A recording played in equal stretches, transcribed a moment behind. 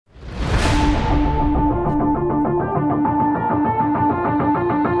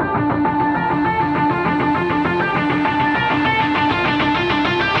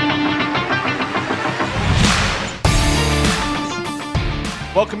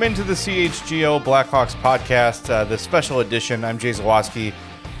Welcome into the CHGO Blackhawks podcast, the special edition. I'm Jay Zawoski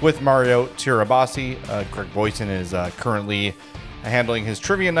with Mario Tirabassi. Craig Boyson is currently handling his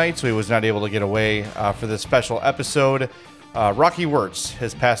trivia night, so he was not able to get away for this special episode. Rocky Wirtz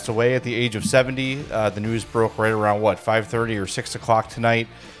has passed away at the age of 70. The news broke right around, 5:30 or 6 o'clock tonight.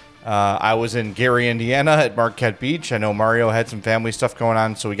 I was in Gary, Indiana at Marquette Beach. I know Mario had some family stuff going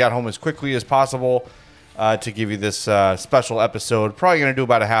on, so we got home as quickly as possible to give you this special episode. Probably going to do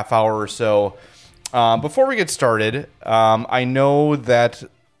about a half hour or so. Before we get started, I know that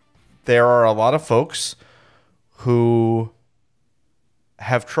there are a lot of folks who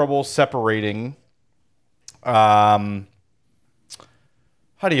have trouble separating, how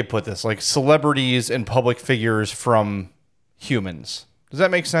do you put this? Like celebrities and public figures from humans. Does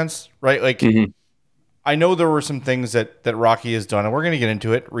that make sense? Right? Like, I know there were some things that Rocky has done, and we're going to get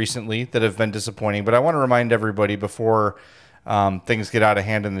into it recently, that have been disappointing. But I want to remind everybody before things get out of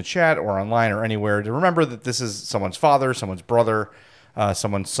hand in the chat or online or anywhere to remember that this is someone's father, someone's brother,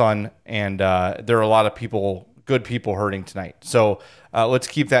 someone's son, and there are a lot of people, good people, hurting tonight. So let's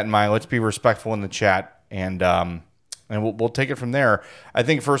keep that in mind. Let's be respectful in the chat, and we'll take it from there. I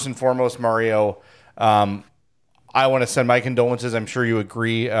think first and foremost, Mario, I want to send my condolences. I'm sure you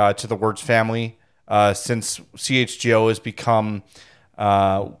agree, to the Wirtz family. Since CHGO has become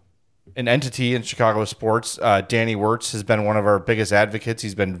an entity in Chicago sports, Danny Wirtz has been one of our biggest advocates.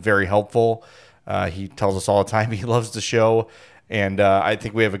 He's been very helpful. He tells us all the time he loves the show, and I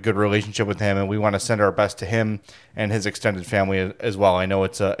think we have a good relationship with him, and we want to send our best to him and his extended family as well. I know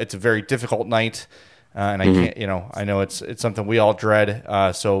it's a very difficult night, and I can't, I know it's something we all dread.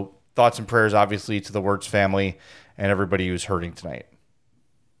 So thoughts and prayers, obviously, to the Wirtz family and everybody who's hurting tonight.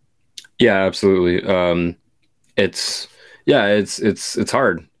 Yeah, absolutely. It's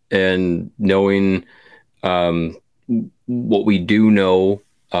hard, and knowing what we do know,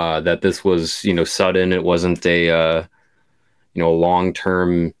 that this was sudden. It wasn't a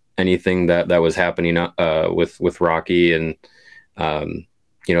long-term anything that was happening with Rocky, and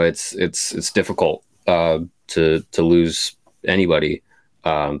it's difficult to lose anybody,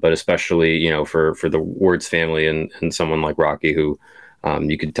 but especially for the Wirtz family and someone like Rocky, who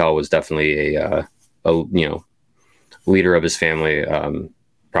you could tell was definitely a leader of his family.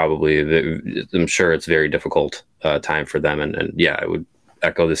 Probably, I'm sure it's a very difficult time for them, and yeah, I would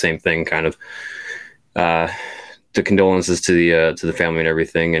echo the same thing. Kind of the condolences to the family and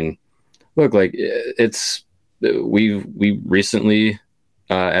everything. And look, like we recently,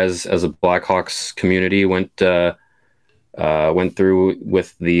 as a Blackhawks community, went through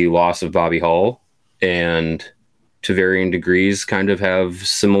with the loss of Bobby Hull, and to varying degrees kind of have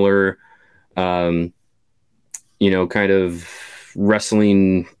similar, kind of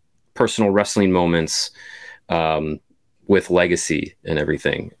personal wrestling moments, with legacy and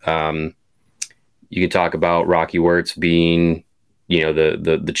everything. You can talk about Rocky Wirtz being,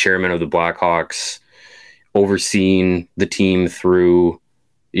 the chairman of the Blackhawks, overseeing the team through,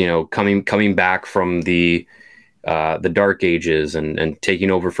 coming back from the dark ages and taking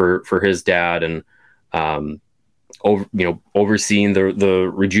over for his dad, and, overseeing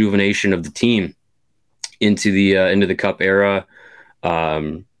the rejuvenation of the team into the Cup era,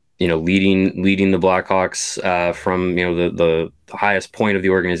 leading the Blackhawks from the highest point of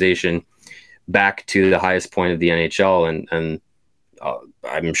the organization back to the highest point of the NHL, and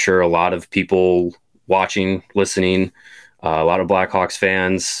I'm sure a lot of people watching, listening, a lot of Blackhawks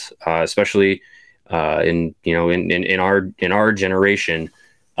fans, especially in our generation,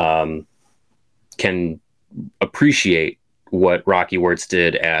 can appreciate what Rocky Wirtz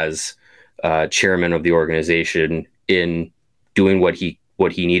did as chairman of the organization in doing what he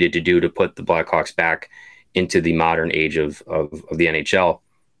needed to do to put the Blackhawks back into the modern age of the NHL.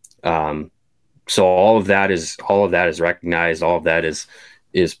 So all of that is recognized. All of that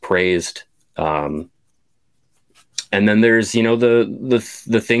is praised. And then there's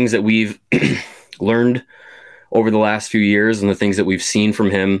the things that we've learned over the last few years, and the things that we've seen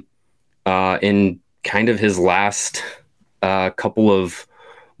from him in kind of his last couple of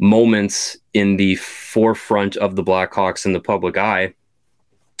moments in the forefront of the Blackhawks in the public eye,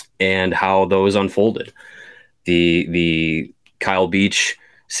 and how those unfolded. The Kyle Beach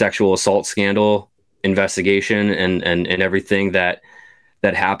sexual assault scandal investigation and everything that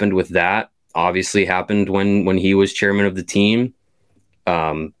happened with that obviously happened when he was chairman of the team.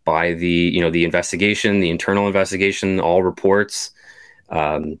 By the investigation, the internal investigation, all reports,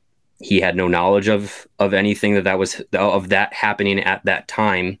 he had no knowledge of anything that happening at that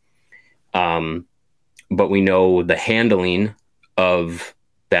time. But we know the handling of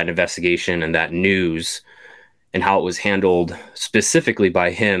that investigation and that news and how it was handled specifically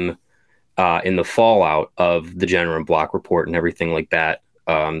by him in the fallout of the Jenner and Block report and everything like that.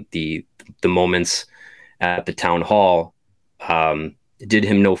 The moments at the town hall did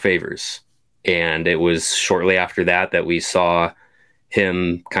him no favors. And it was shortly after that that we saw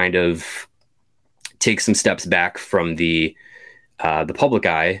him kind of take some steps back from the public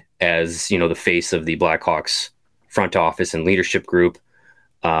eye as, you know, the face of the Blackhawks front office and leadership group,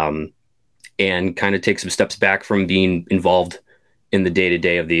 and kind of take some steps back from being involved in the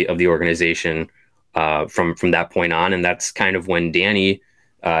day-to-day of the organization from that point on. And that's kind of when Danny,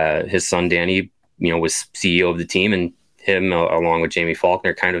 his son Danny, you know, was CEO of the team, and him along with Jamie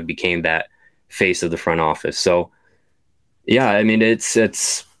Faulkner kind of became that face of the front office. So yeah, I mean, it's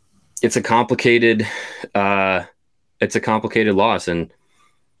a complicated loss, and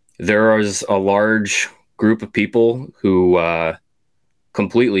there is a large group of people who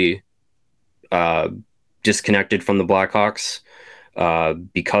completely disconnected from the Blackhawks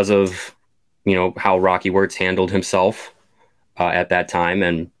because of, you know, how Rocky Wirtz handled himself at that time,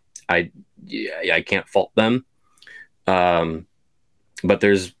 and I can't fault them. But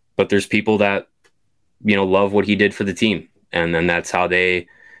there's people that, you know, love what he did for the team, and then that's how they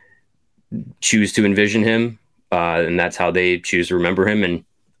choose to envision him, and that's how they choose to remember him, and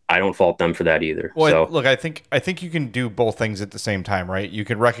I don't fault them for that either. Well, so look, I think you can do both things at the same time, right? You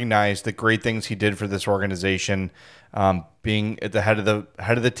can recognize the great things he did for this organization, being at the head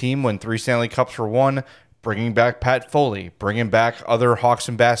of the team when 3 Stanley Cups were won, bringing back Pat Foley, bringing back other Hawks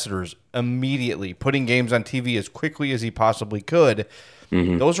ambassadors immediately, putting games on TV as quickly as he possibly could.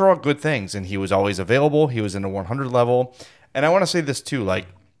 Mm-hmm. Those are all good things, and he was always available. He was in a 100 level, and I want to say this too, like,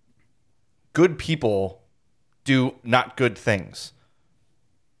 good people do not good things.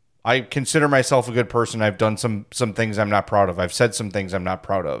 I consider myself a good person. I've done some things I'm not proud of. I've said some things I'm not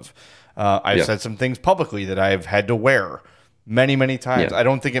proud of. I've said some things publicly that I've had to wear many, many times. I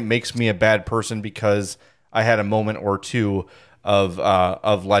don't think it makes me a bad person because I had a moment or two of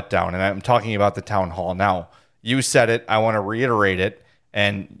letdown. And I'm talking about the town hall. Now, you said it. I want to reiterate it.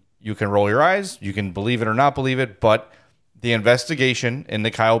 And you can roll your eyes. You can believe it or not believe it. But the investigation into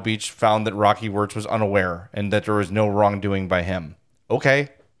Kyle Beach found that Rocky Wirtz was unaware and that there was no wrongdoing by him. Okay.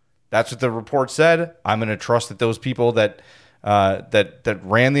 That's what the report said. I'm going to trust that those people that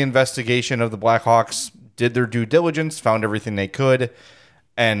ran the investigation of the Blackhawks did their due diligence, found everything they could,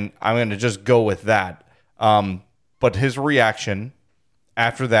 and I'm going to just go with that. But his reaction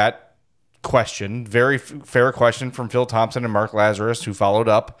after that question, very fair question from Phil Thompson and Mark Lazarus, who followed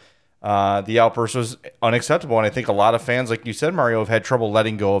up, the outburst was unacceptable, and I think a lot of fans, like you said, Mario, have had trouble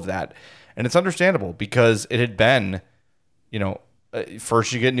letting go of that. And it's understandable because it had been, you know,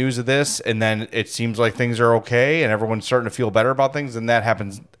 first you get news of this, and then it seems like things are okay, and everyone's starting to feel better about things, and that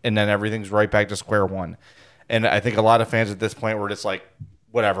happens, and then everything's right back to square one. And I think a lot of fans at this point were just like,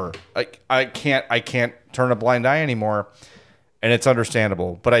 whatever, I can't turn a blind eye anymore, and it's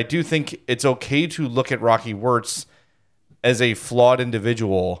understandable. But I do think it's okay to look at Rocky Wirtz as a flawed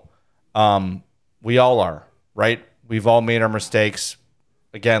individual. We all are, right? We've all made our mistakes.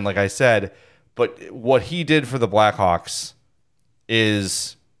 Again, like I said, but what he did for the Blackhawks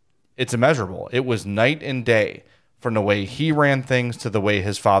it's immeasurable. It was night and day from the way he ran things to the way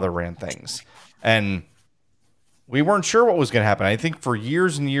his father ran things. And we weren't sure what was going to happen. I think for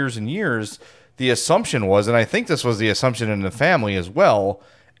years and years and years, the assumption was, and I think this was the assumption in the family as well,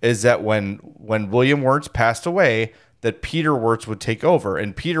 is that when William Wirtz passed away, that Peter Wirtz would take over.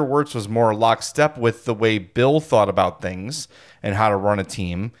 And Peter Wirtz was more lockstep with the way Bill thought about things and how to run a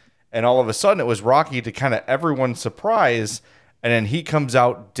team. And all of a sudden, it was Rocky, to kind of everyone's surprise. And then he comes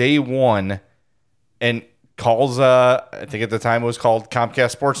out day one and calls, I think at the time it was called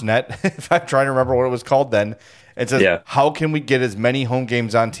Comcast Sportsnet, if I'm trying to remember what it was called then, and says, how can we get as many home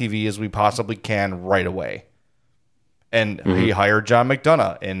games on TV as we possibly can right away? And he hired John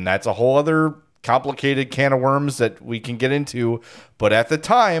McDonough, and that's a whole other complicated can of worms that we can get into. But at the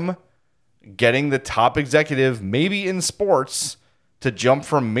time, getting the top executive, maybe in sports, to jump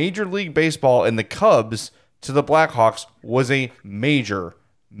from Major League Baseball and the Cubs to the Blackhawks was a major,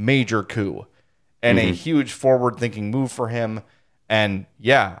 major coup and a huge forward-thinking move for him. And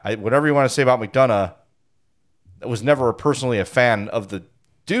yeah, whatever you want to say about McDonough, I was never personally a fan of the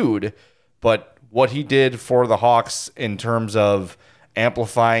dude, but what he did for the Hawks in terms of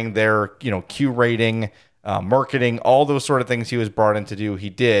amplifying their, Q rating, marketing, all those sort of things he was brought in to do, he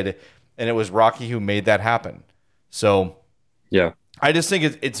did, and it was Rocky who made that happen. So yeah. I just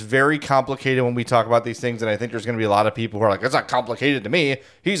think it's very complicated when we talk about these things, and I think there's going to be a lot of people who are like, it's not complicated to me.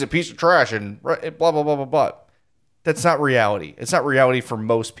 He's a piece of trash and blah, blah, blah, blah, blah. That's not reality. It's not reality for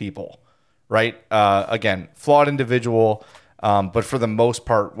most people, right? Again, flawed individual. But for the most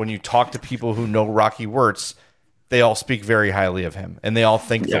part, when you talk to people who know Rocky Wirtz, they all speak very highly of him, and they all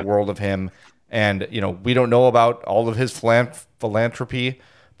think the world of him. And, we don't know about all of his philanthropy,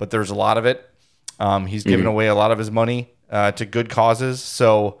 but there's a lot of it. He's given away a lot of his money to good causes.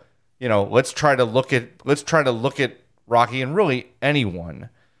 So, let's try to look at Rocky and really anyone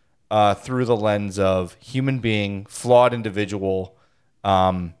through the lens of human being, flawed individual,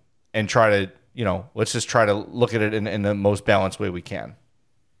 and try to, let's just try to look at it in the most balanced way we can.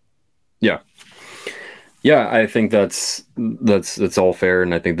 Yeah. Yeah, I think that's all fair,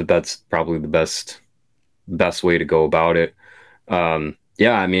 and I think that's probably the best way to go about it.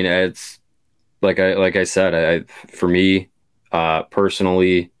 Yeah, I mean, it's like I said, for me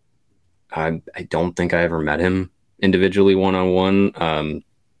personally, I don't think I ever met him individually one-on-one.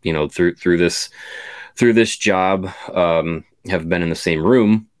 Through this job, have been in the same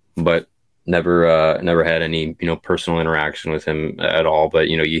room, but never had any personal interaction with him at all. But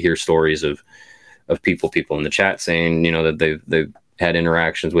you hear stories of people in the chat saying that they've had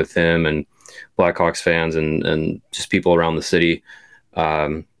interactions with him and Blackhawks fans and just people around the city,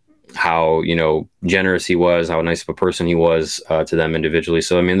 how generous he was, how nice of a person he was to them individually.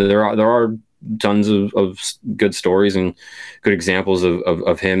 So I mean, there are tons of good stories and good examples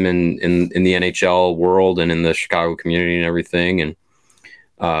of him in the NHL world and in the Chicago community and everything.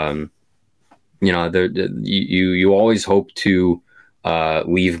 And you always hope to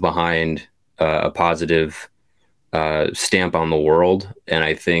leave behind a positive stamp on the world, and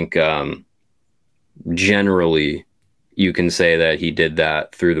I think generally you can say that he did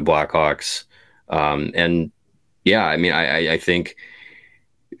that through the Blackhawks. And yeah, I mean, I think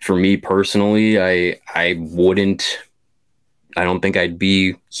for me personally, I don't think I'd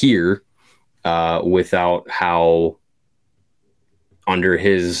be here without how under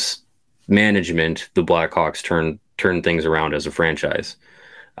his management the Blackhawks turned things around as a franchise.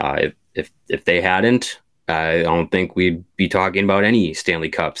 If they hadn't, I don't think we'd be talking about any Stanley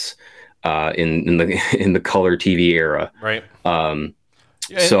Cups in the color TV era. Right.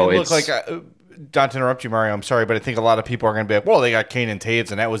 So it looks like, not to interrupt you, Mario, I'm sorry, but I think a lot of people are going to be like, well, they got Kane and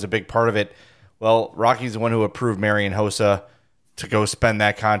Taves, and that was a big part of it. Well, Rocky's the one who approved Marian Hossa to go spend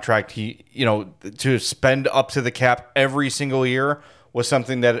that contract. He, to spend up to the cap every single year was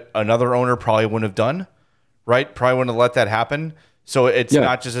something that another owner probably wouldn't have done, right? Probably wouldn't have let that happen. So it's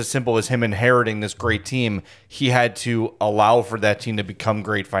not just as simple as him inheriting this great team. He had to allow for that team to become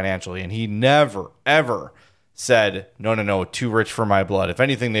great financially. And he never, ever said, no, too rich for my blood. If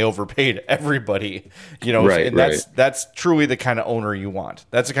anything, they overpaid everybody. And that's truly the kind of owner you want.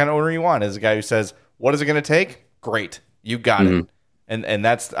 That's the kind of owner you want, is a guy who says, what is it going to take? Great. You got it. And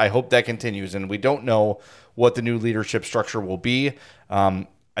that's, I hope that continues. And we don't know what the new leadership structure will be. I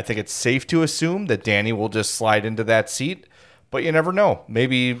think it's safe to assume that Danny will just slide into that seat. But you never know.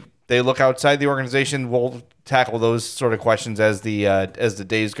 Maybe they look outside the organization. We'll tackle those sort of questions as the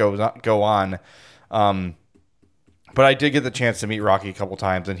days go on. But I did get the chance to meet Rocky a couple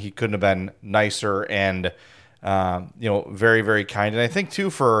times, and he couldn't have been nicer and very, very kind. And I think too,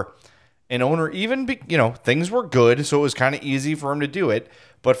 for an owner, even things were good, so it was kind of easy for him to do it.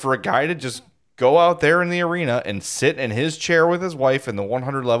 But for a guy to just go out there in the arena and sit in his chair with his wife in the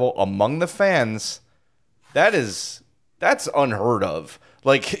 100 level among the fans, that's unheard of.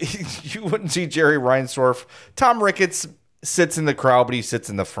 Like, you wouldn't see Jerry Reinsdorf. Tom Ricketts sits in the crowd, but he sits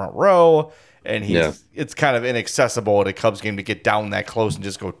in the front row, and it's kind of inaccessible at a Cubs game to get down that close and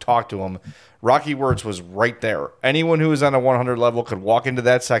just go talk to him. Rocky Wirtz was right there. Anyone who was on a 100 level could walk into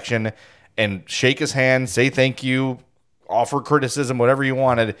that section and shake his hand, say thank you, offer criticism, whatever you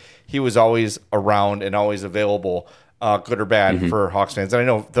wanted. He was always around and always available, good or bad, for Hawks fans. And I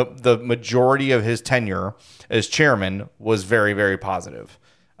know the majority of his tenure as chairman was very, very positive.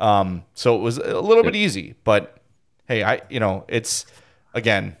 So it was a little bit easy, but hey, it's,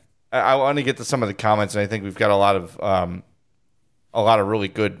 again, I want to get to some of the comments, and I think we've got a lot of really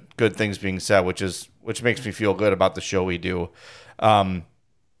good things being said, which makes me feel good about the show we do.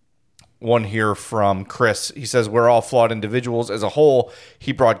 One here from Chris. He says, we're all flawed individuals. As a whole,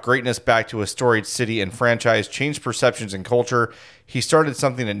 he brought greatness back to a storied city and franchise, changed perceptions and culture. He started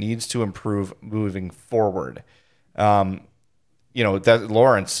something that needs to improve moving forward. That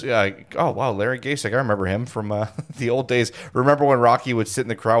Lawrence, oh, wow, Larry Gasek, I remember him from the old days. Remember when Rocky would sit in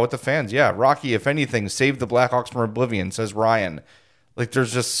the crowd with the fans? Yeah, Rocky, if anything, saved the Blackhawks from oblivion, says Ryan. Like,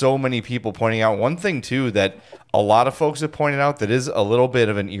 there's just so many people pointing out. One thing, too, that a lot of folks have pointed out that is a little bit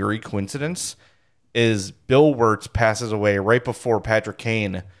of an eerie coincidence is Bill Wirtz passes away right before Patrick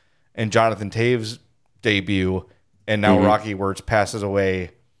Kane and Jonathan Taves' debut, and now Rocky Wirtz passes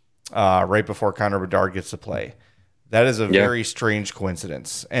away right before Connor Bedard gets to play. That is a very strange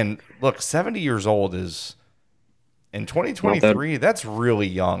coincidence. And look, 70 years old is in 2023. That's really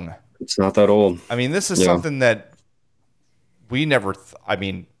young. It's not that old. I mean, this is something that we never.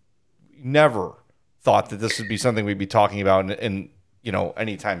 Never thought that this would be something we'd be talking about in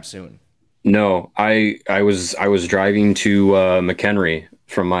anytime soon. No, I was driving to McHenry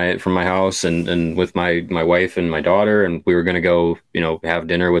from my house and with my wife and my daughter, and we were gonna go have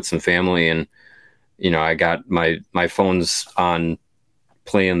dinner with some family, and I got my phone's on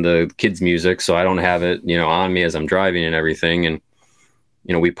playing the kids music, so I don't have it on me as I'm driving and everything, and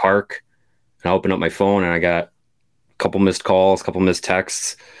we park and I open up my phone and I got a couple missed calls, a couple missed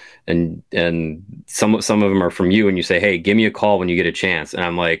texts, and some of them are from you, and you say, hey, give me a call when you get a chance, and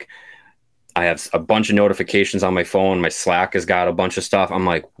I'm like, I have a bunch of notifications on my phone. My Slack has got a bunch of stuff. I'm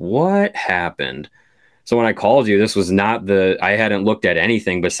like, what happened? So when I called you, this was not I hadn't looked at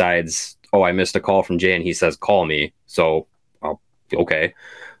anything besides, oh, I missed a call from Jay and he says, call me. So, okay,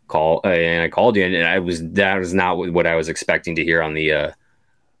 call. And I called you, and that was not what I was expecting to hear on the,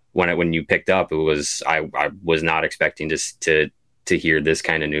 when you picked up. It was, I was not expecting to hear this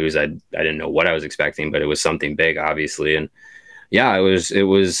kind of news. I didn't know what I was expecting, but it was something big, obviously. And yeah, it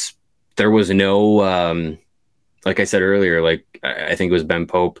was, there was no, like I said earlier, like I think it was Ben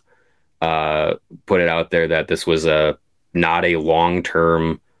Pope put it out there that this was not a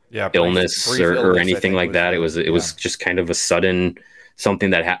long-term illness brief or anything like that. It was just kind of a sudden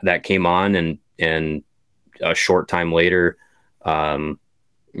something that came on, and a short time later,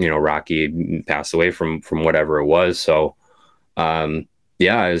 Rocky passed away from whatever it was. So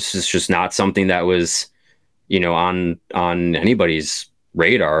it's just not something that was on anybody's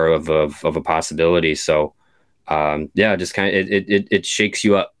radar of a possibility. So just kind of it shakes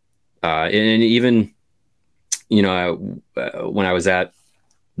you up, and even when I was at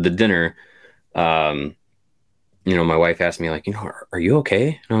the dinner, my wife asked me, like, are you okay?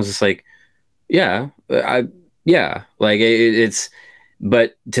 And I was just like, like it's,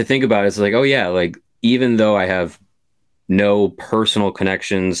 but to think about it, it's like, oh yeah, like even though I have no personal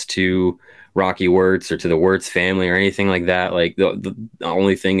connections to Rocky Wirtz or to the Wirtz family or anything like that, like the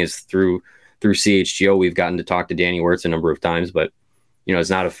only thing is through CHGO, we've gotten to talk to Danny Wirtz a number of times, but it's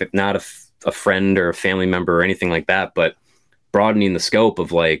not a friend or a family member or anything like that. But broadening the scope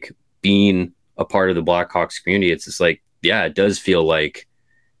of like being a part of the Blackhawks community, it's just like, yeah, it does feel like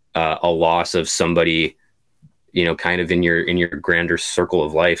a loss of somebody, kind of in your grander circle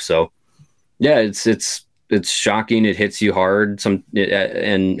of life. So yeah, it's shocking. It hits you hard. And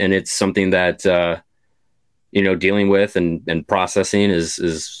it's something that dealing with and processing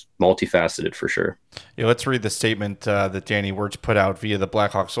is multifaceted for sure. Yeah, let's read the statement that Danny Wirtz put out via the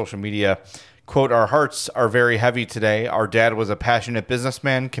Blackhawks social media. Quote, our hearts are very heavy today. Our dad was a passionate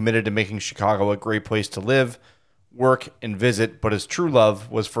businessman committed to making Chicago a great place to live, work, and visit, but his true love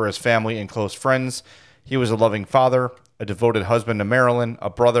was for his family and close friends. He was a loving father, a devoted husband to Marilyn, a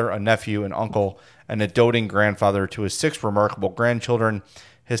brother, a nephew, an uncle, and a doting grandfather to his 6 remarkable grandchildren.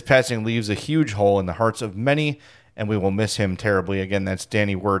 His passing leaves a huge hole in the hearts of many, and we will miss him terribly. Again, that's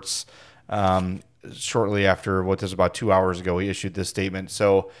Danny Wirtz. Shortly after what was about 2 hours ago, he issued this statement.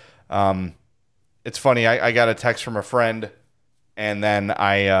 So it's funny. I got a text from a friend, and then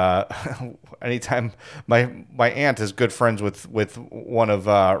anytime my aunt is good friends with one of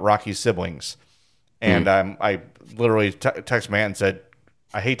Rocky's siblings, and I literally text my aunt and said,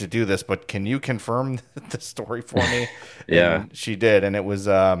 I hate to do this, but can you confirm the story for me? Yeah. And she did. And it was,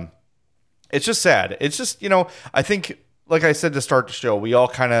 it's just sad. It's just, I think, like I said to start the show, we all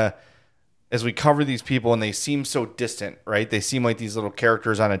kind of, as we cover these people and they seem so distant, right? They seem like these little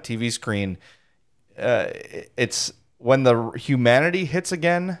characters on a TV screen. It's when the humanity hits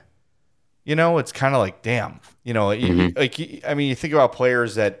again, it's kind of like, damn, you think about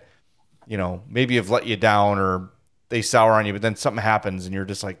players that, maybe have let you down or they sour on you, but then something happens and you're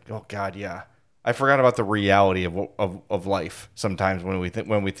just like, oh God, yeah. I forgot about the reality of life sometimes when we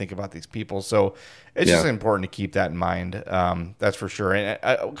think about these people. So it's just important to keep that in mind. That's for sure. And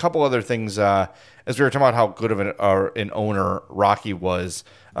a couple other things, as we were talking about how good of an owner Rocky was,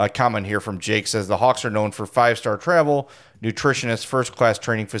 a comment here from Jake says the Hawks are known for 5-star travel, nutritionists, first-class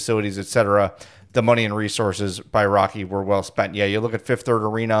training facilities, etc. The money and resources by Rocky were well spent. Yeah, you look at Fifth Third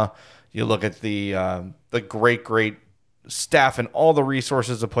Arena, you look at the great staff and all the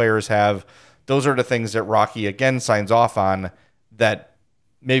resources the players have. Those are the things that Rocky again signs off on that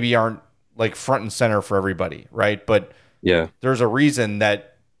maybe aren't like front and center for everybody, right? But yeah, there's a reason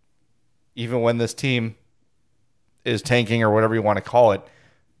that even when this team is tanking or whatever you want to call it,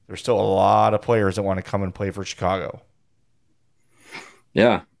 there's still a lot of players that want to come and play for Chicago.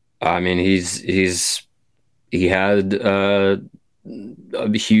 Yeah. I mean, he had a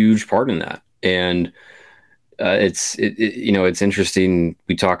huge part in that, and it's interesting.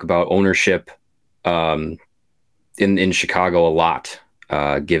 We talk about ownership um, in Chicago a lot,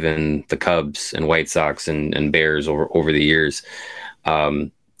 given the Cubs and White Sox and Bears over the years.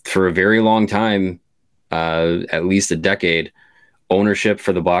 Um, for a very long time, at least a decade, ownership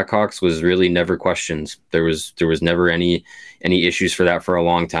for the Blackhawks was really never questioned. There was never any issues for that for a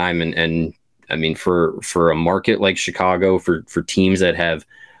long time, and I mean for a market like Chicago, for teams that have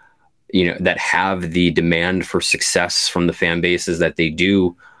that have the demand for success from the fan bases that they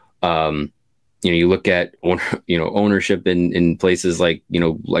do. Um, you look at ownership in places like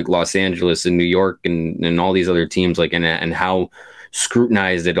Los Angeles and New York and all these other teams, and how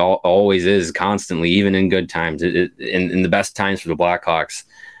scrutinized it always is constantly, even in good times. In the best times for the Blackhawks,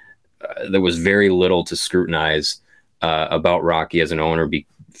 there was very little to scrutinize about Rocky as an owner,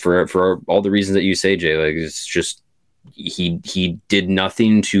 for all the reasons that you say, Jay. Like, it's just he did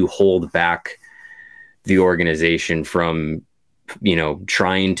nothing to hold back the organization from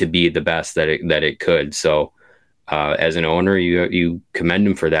trying to be the best that it could. So as an owner, you commend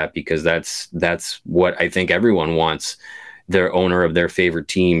him for that, because that's what I think everyone wants their owner of their favorite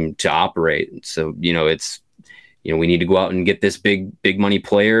team to operate. So it's we need to go out and get this big money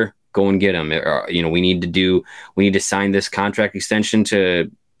player, go and get him. We need to sign this contract extension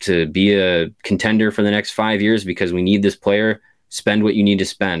to be a contender for the next 5 years, because we need this player. Spend what you need to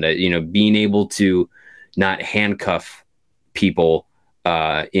spend. Being able to not handcuff people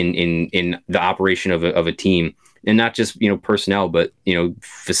in the operation of a team, and not just personnel, but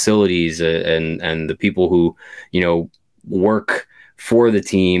facilities, and the people who work for the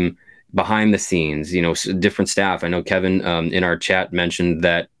team behind the scenes. Different staff. I know Kevin in our chat mentioned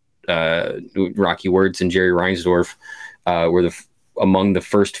that Rocky Wirtz and Jerry Reinsdorf were among the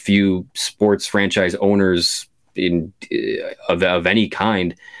first few sports franchise owners of any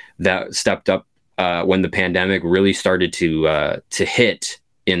kind that stepped up when the pandemic really started to hit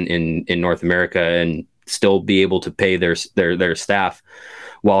in North America, and still be able to pay their staff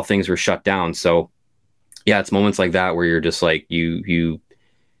while things were shut down. So yeah, it's moments like that where you're just like, you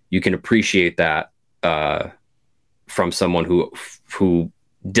can appreciate that from someone who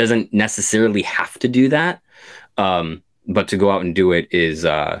doesn't necessarily have to do that, but to go out and do it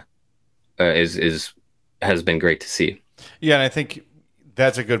has been great to see. Yeah, and I think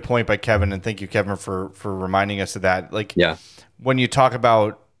that's a good point by Kevin, and thank you, Kevin, for reminding us of that. Like, yeah, when you talk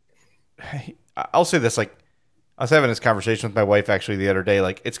about, I'll say this, like, I was having this conversation with my wife actually the other day.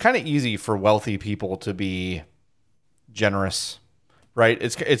 Like, it's kind of easy for wealthy people to be generous, right?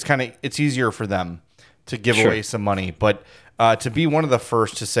 It's easier for them to give away some money, but to be one of the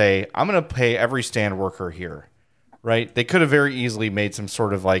first to say, I'm going to pay every stand worker here, right? They could have very easily made some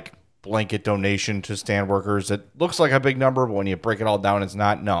sort of like blanket donation to stand workers that looks like a big number, but when you break it all down, it's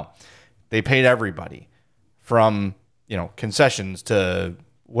not. No, they paid everybody, from concessions to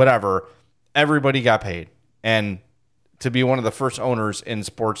whatever. Everybody got paid, and to be one of the first owners in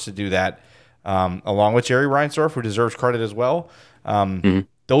sports to do that, along with Jerry Reinsdorf, who deserves credit as well.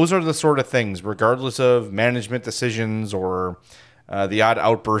 Those are the sort of things, regardless of management decisions or the odd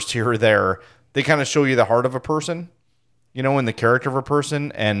outburst here or there, they kind of show you the heart of a person, and the character of a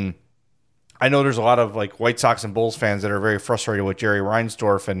person. And I know there's a lot of like White Sox and Bulls fans that are very frustrated with Jerry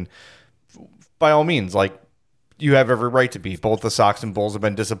Reinsdorf, and by all means, like, you have every right to be. Both the Sox and Bulls have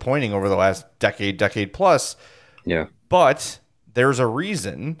been disappointing over the last decade plus. Yeah. But there's a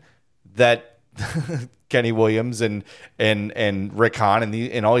reason that Kenny Williams and Rick Hahn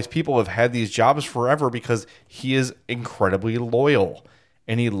and all these people have had these jobs forever, because he is incredibly loyal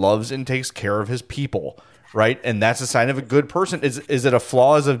and he loves and takes care of his people, right? And that's a sign of a good person. Is it a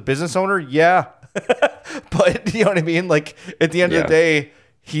flaw as a business owner? Yeah. But you know what I mean? Like, at the end of the day,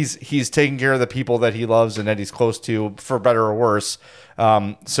 he's taking care of the people that he loves and that he's close to, for better or worse.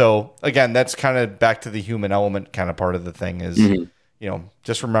 So again, that's kind of back to the human element kind of part of the thing is,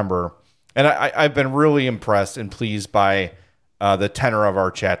 just remember. And I've been really impressed and pleased by the tenor of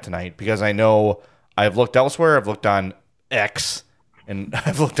our chat tonight, because I know I've looked elsewhere. I've looked on X and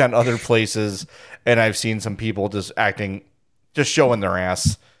I've looked on other places, and I've seen some people just showing their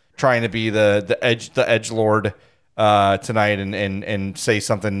ass, trying to be the edge lord tonight and say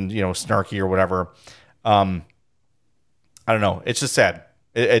something, snarky or whatever. I don't know. It's just sad.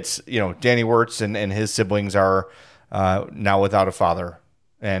 It's, Danny Wirtz and his siblings are now without a father,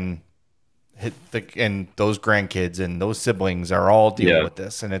 and those grandkids and those siblings are all dealing with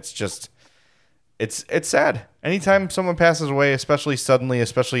this. And it's just, it's sad. Anytime someone passes away, especially suddenly,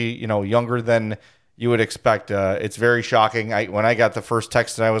 especially, younger than you would expect. It's very shocking. When I got the first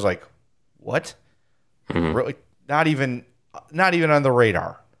text, and I was like, "What? Really? Not even on the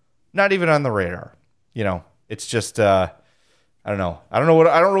radar. Not even on the radar." It's just I don't know. I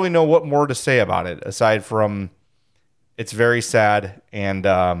don't really know what more to say about it aside from it's very sad, and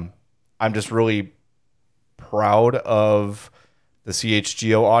I'm just really proud of the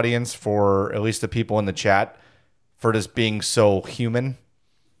CHGO audience, for at least the people in the chat, for just being so human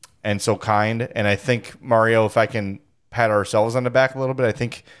and so kind. And I think, Mario, if I can pat ourselves on the back a little bit, I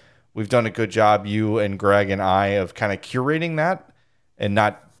think we've done a good job, you and Greg and I, of kind of curating that and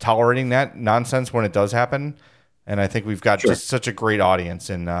not tolerating that nonsense when it does happen. And I think we've got just such a great audience,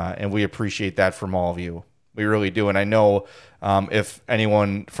 and we appreciate that from all of you. We really do. And I know if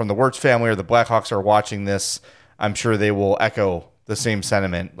anyone from the Wirtz family or the Blackhawks are watching this, I'm sure they will echo the same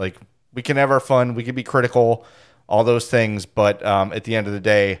sentiment. Like, we can have our fun, we can be critical, all those things, but at the end of the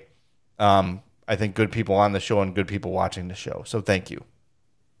day, I think good people on the show and good people watching the show. So thank you.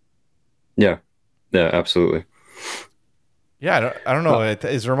 Yeah, absolutely. Yeah, I don't know.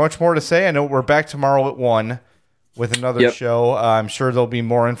 Is there much more to say? I know we're back tomorrow at 1 with another show. I'm sure there'll be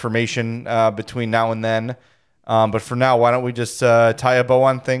more information between now and then. But for now, why don't we just tie a bow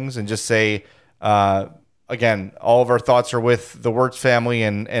on things and just say, again, all of our thoughts are with the Wirtz family,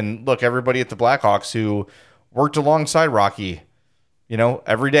 and look, everybody at the Blackhawks who worked alongside Rocky,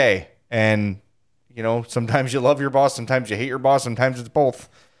 every day. And, sometimes you love your boss, sometimes you hate your boss, sometimes it's both.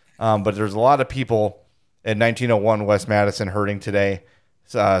 But there's a lot of people at 1901 West Madison hurting today.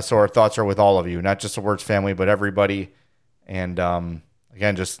 So our thoughts are with all of you, not just the Wirtz family, but everybody. And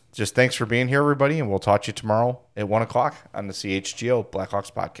again, just thanks for being here, everybody. And we'll talk to you tomorrow at 1 o'clock on the CHGO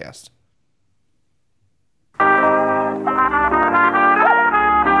Blackhawks podcast.